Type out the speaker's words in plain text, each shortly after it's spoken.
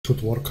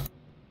should work.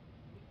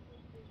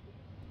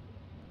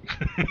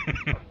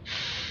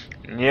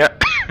 Yeah.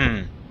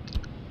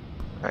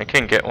 I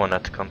can get one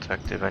at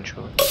contact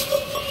eventually.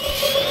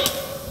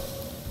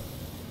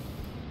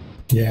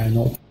 Yeah, I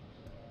know.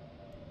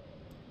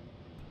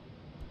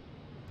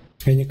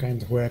 Any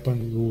kind of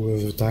weapon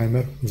with a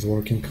timer is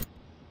working.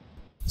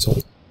 So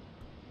do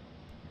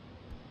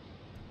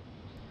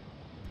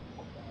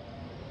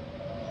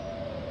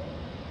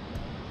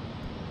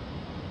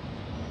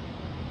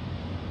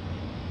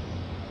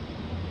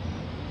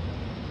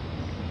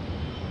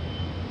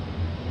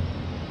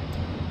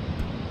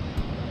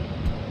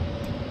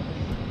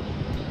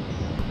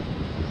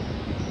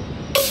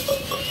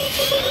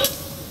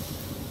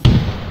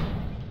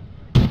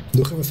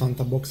you have a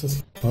Santa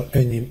boxes or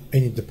any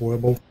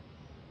deployable?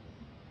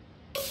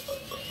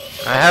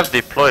 I have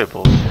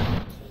deployables.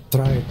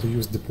 Try to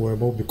use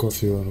deployable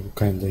because you are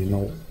kinda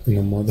in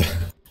a mod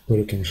where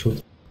you can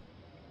shoot.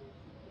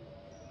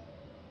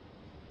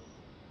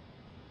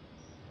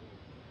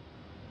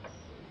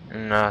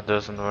 Nah, it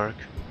doesn't work.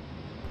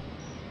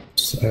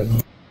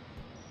 Sad.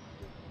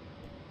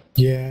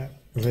 Yeah,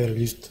 they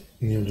released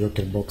new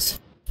Joker box,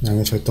 and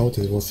if I thought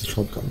it was a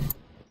shotgun.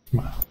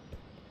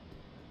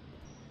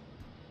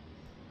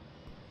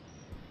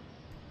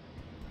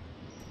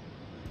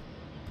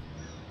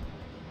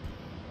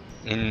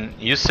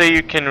 You say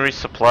you can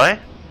resupply?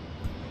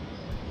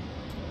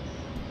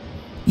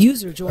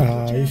 User joined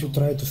your channel. If you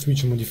try to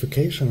switch a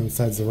modification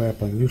inside the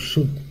weapon, you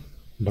should,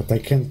 but I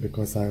can't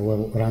because I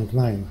level rank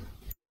 9.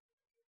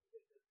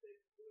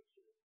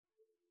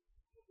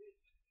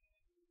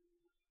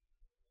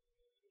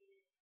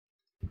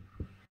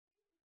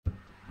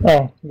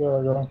 Oh, there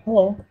we go.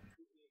 Hello.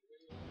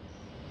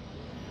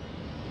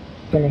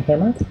 Can you hear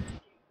me?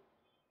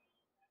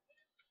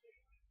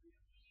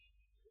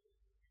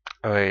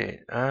 Oh, wait,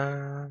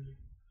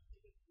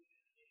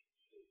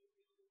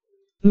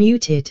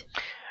 Muted.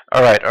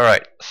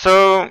 Alright.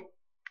 So,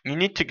 you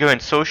need to go in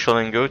social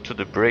and go to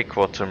the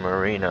Breakwater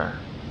Marina.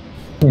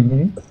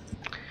 Mm-hmm.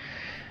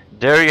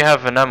 There you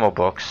have an ammo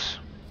box.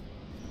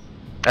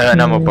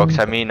 An ammo box,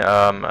 I mean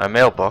a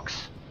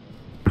mailbox.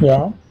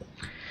 Yeah.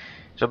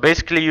 So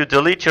basically you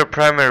delete your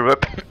primary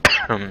weapon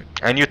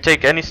and you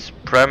take any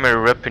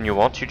primary weapon you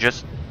want, you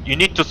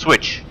need to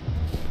switch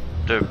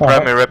the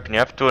primary weapon you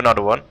have to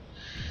another one.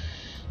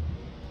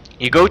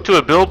 You go to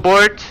a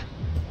billboard,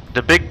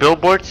 the big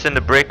billboards in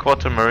the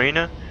Breakwater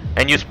Marina,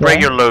 and you spray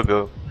your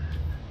logo.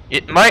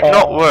 It might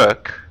not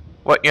work.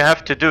 What you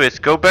have to do is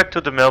go back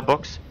to the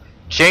mailbox,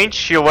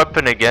 change your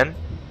weapon again,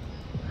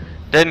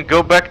 then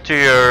go back to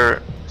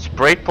your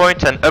spray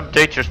point and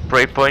update your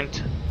spray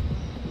point,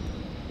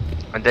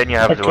 and then you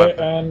have the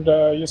weapon. And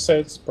you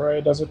said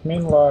spray, does it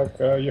mean like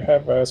you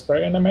have a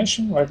spray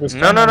animation? Like with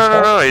No,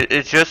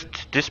 it's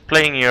just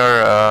displaying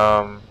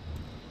your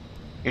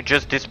you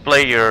just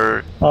display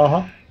your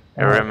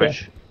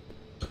image.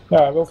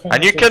 Yeah, I will finish.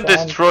 And you can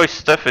destroy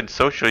stuff in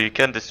social. You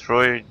can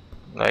destroy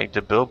like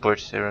the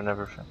billboards here and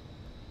everything.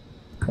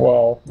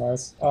 Wow,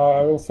 nice.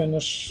 I will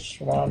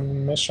finish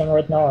one mission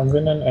right now. I'm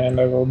winning, and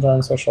I will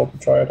join social to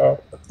try it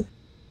out.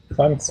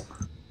 Thanks.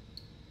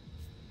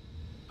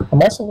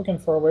 I'm also looking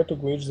for a way to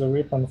glitch the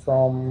weapon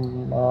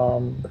from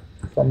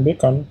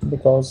Beacon,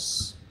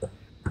 because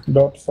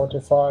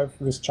 .45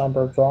 with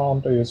chambered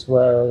round is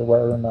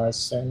very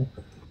nice thing.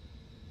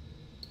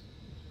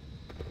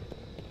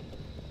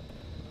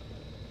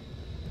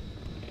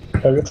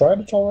 Have you tried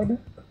it already?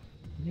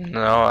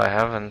 No, I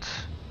haven't.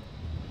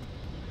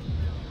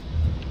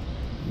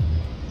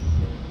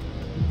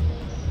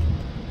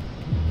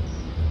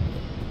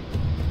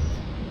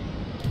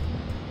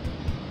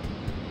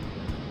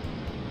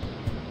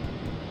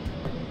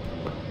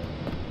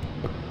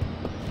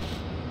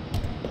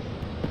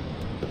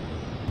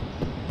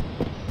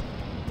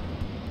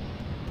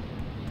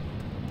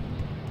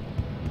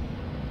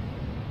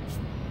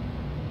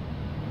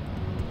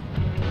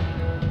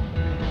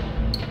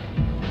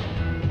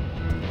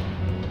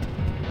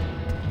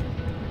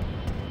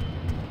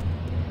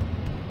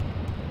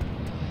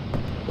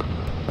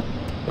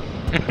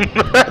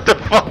 The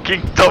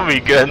fucking Tommy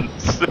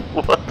guns!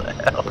 What the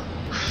hell?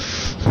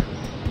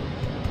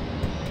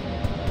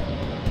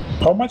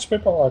 How much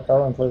people are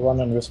currently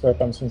running with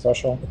weapons in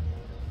social?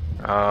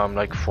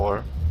 Like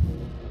 4.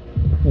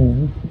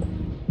 Mm-hmm.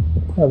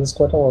 Yeah, that's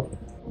quite a lot.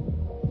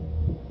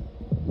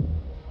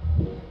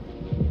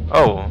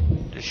 Oh,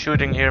 the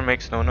shooting here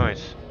makes no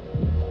noise.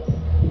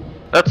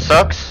 That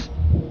sucks.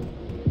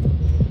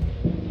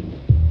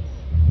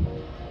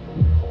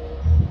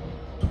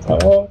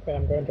 Oh, okay,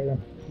 I'm going to.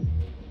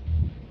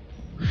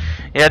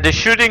 Yeah, the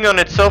shooting on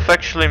itself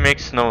actually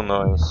makes no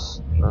noise.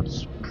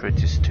 That's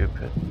pretty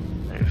stupid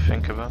when you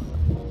think about it.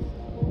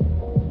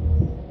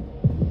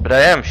 But I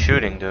am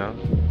shooting though.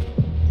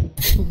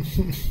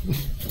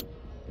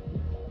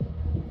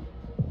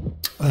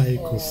 I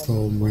go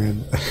so mad.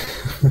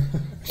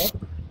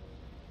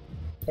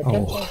 I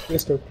can't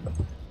this too.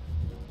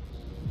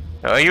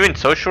 Are you in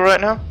social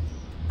right now?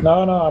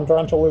 No, I'm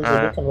trying to leave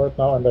the beacon right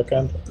now and I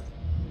can't.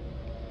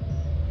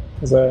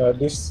 The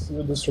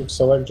district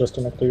select just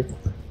inactive,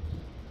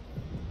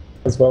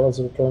 as well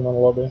as return on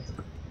lobby.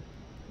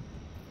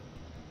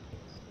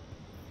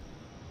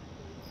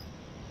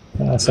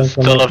 I think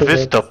Still a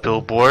Vista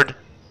billboard.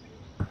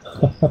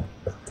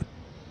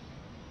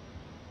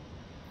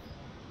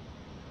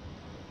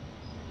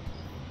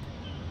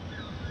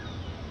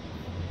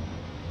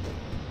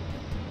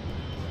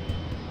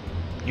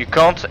 You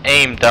can't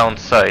aim down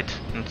sight.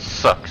 It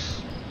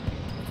sucks.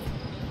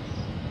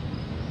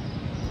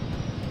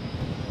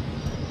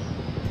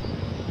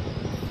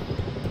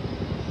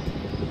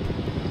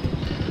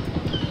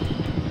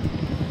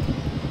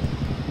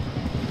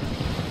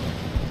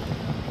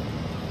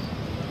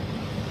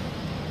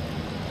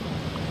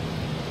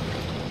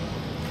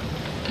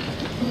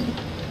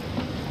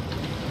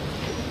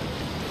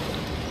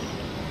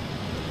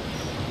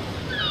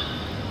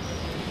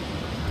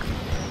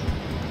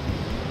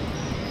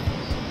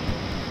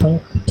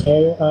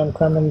 Okay, I'm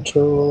coming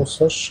to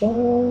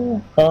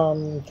social,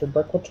 to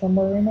Backwater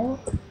Marina.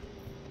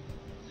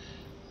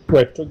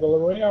 Wait, to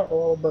Galleria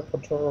or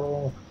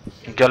Backwater?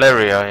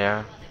 Galleria,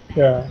 yeah.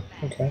 Yeah,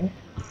 okay.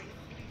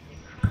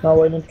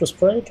 Now I need to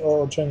spray it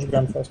or change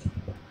gun first?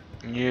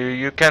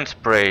 You can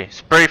spray.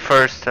 Spray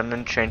first and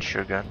then change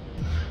your gun.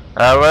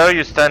 Where are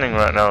you standing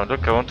right now?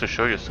 Look, I want to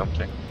show you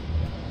something.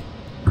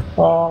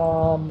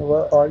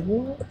 Where are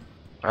you?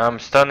 I'm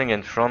standing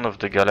in front of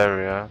the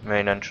Galleria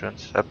main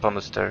entrance, up on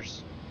the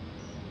stairs.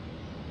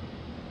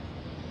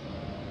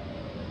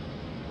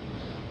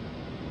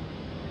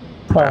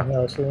 Oh,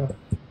 yeah, I see you.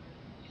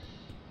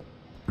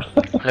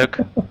 Look.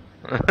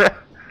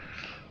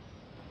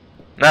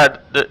 Nah,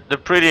 the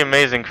pretty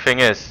amazing thing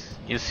is,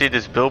 you see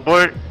this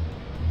billboard?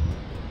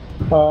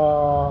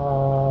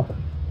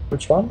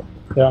 Which one?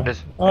 Yeah.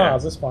 This,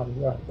 This one,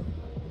 yeah.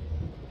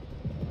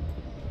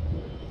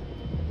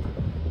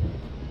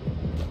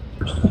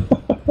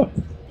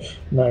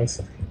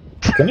 Nice.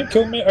 Can you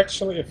kill me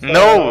actually if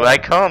No, I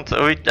can't.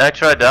 I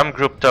tried. I'm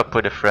grouped up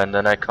with a friend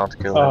and I can't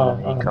kill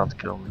him and he can't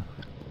kill me.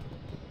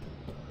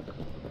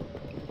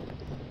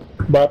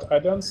 But I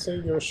don't see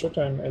you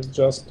shooting, it's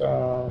just, you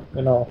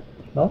know,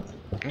 no?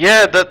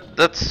 Yeah,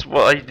 that's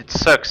why it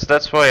sucks.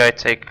 That's why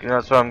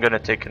I'm gonna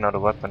take another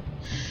weapon.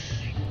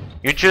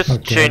 You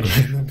just change.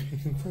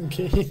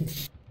 Okay.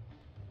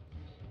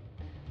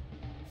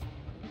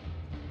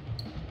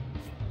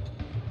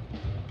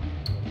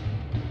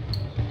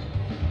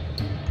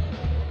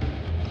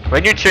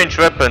 When you change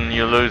weapon,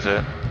 you lose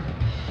it.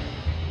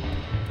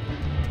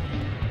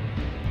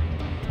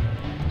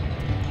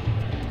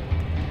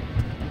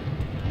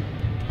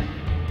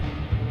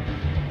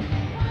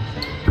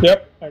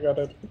 Yep, I got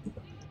it.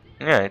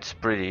 Yeah, it's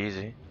pretty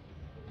easy.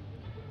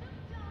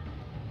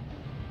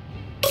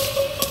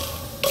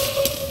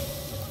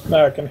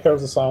 Now I can hear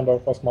the sound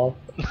of a smoke.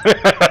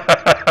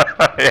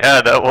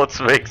 Yeah, that's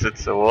what makes it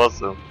so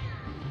awesome.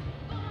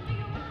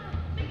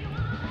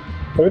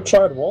 Have you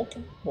tried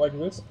walking like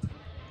this?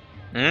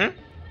 Hmm?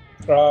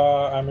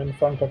 I'm in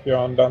front of you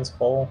on dance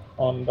hall,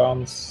 on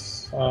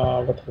dance,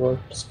 whatever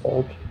it's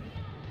called.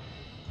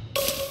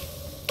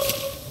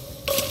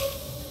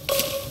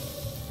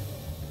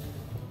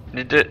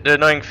 The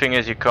annoying thing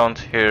is you can't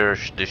hear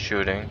the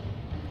shooting.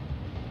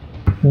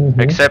 Mm-hmm.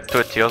 Except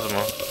with the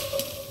Osmo.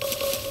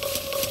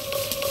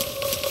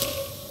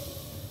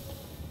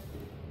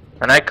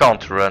 And I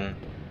can't run.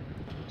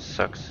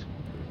 Sucks.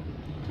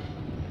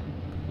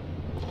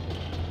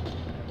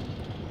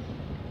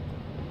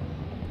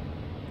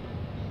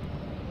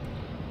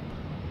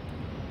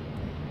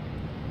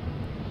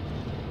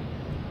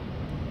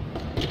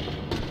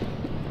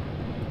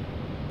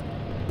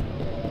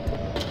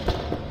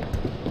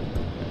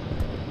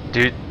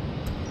 Dude,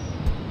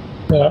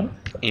 Yeah.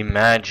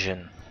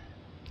 imagine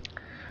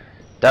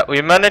that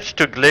we managed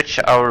to glitch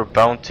our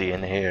bounty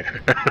in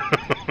here.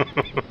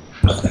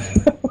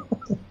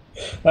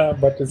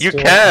 But it You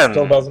still, can.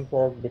 still doesn't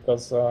work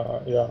because,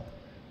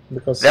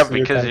 because Yeah, you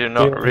because can you're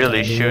not kill-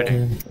 really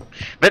shooting.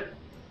 But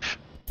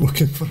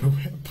Looking for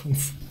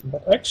weapons.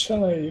 But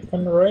actually, you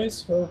can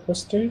raise your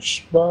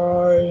prestige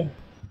by.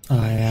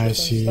 I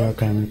see you're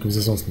coming to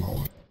this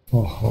Osmo.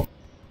 Oh,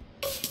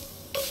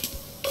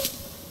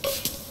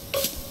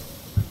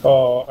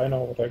 Oh, I know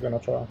what I'm gonna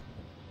try.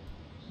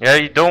 yeah,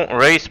 you don't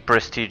raise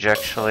prestige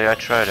actually, I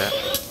tried it.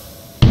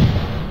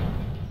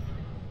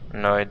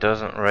 No, it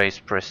doesn't raise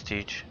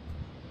prestige.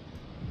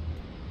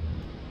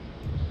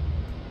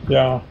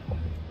 Yeah.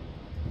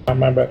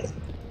 My bad.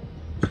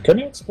 Can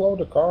you explode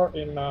a car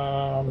in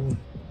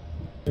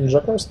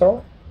Joker's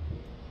Tower?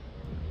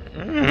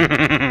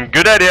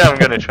 Good idea, I'm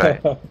gonna try.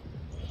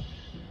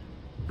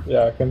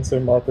 Yeah, I can see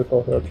more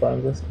people who are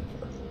trying this.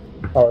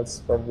 Oh, it's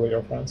probably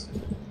your friends.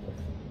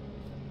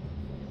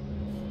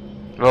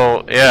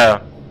 Well,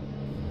 yeah.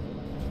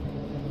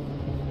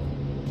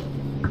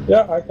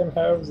 Yeah, I can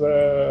have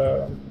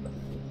the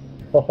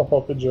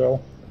Hoppy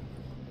gel.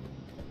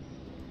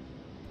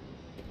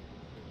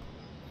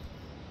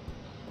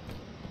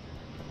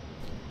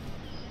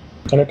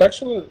 And it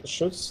actually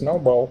shoots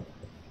snowball.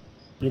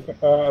 You can,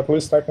 at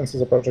least I can see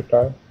the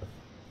projectile.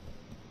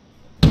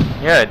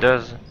 Yeah, it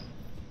does.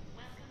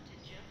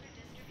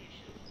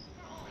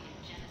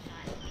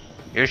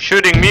 You're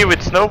shooting me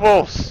with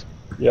snowballs.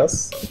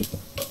 Yes.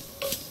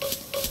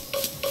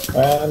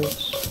 And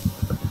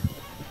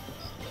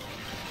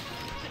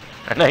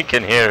I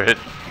can hear it.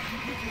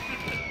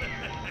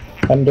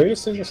 And do you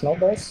see the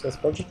snowballs as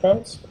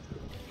projectiles?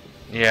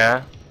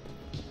 Yeah.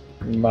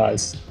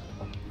 Nice.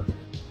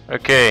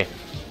 Okay.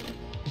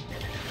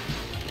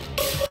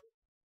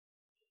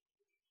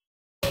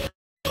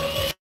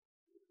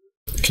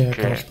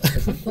 Okay.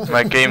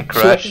 My game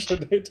crashed. No,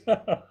 we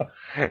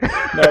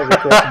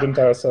crashed the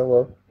entire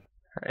server.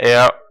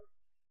 Yeah.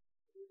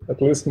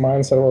 At least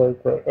mine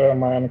server,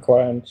 mine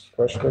client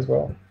crashed as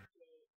well.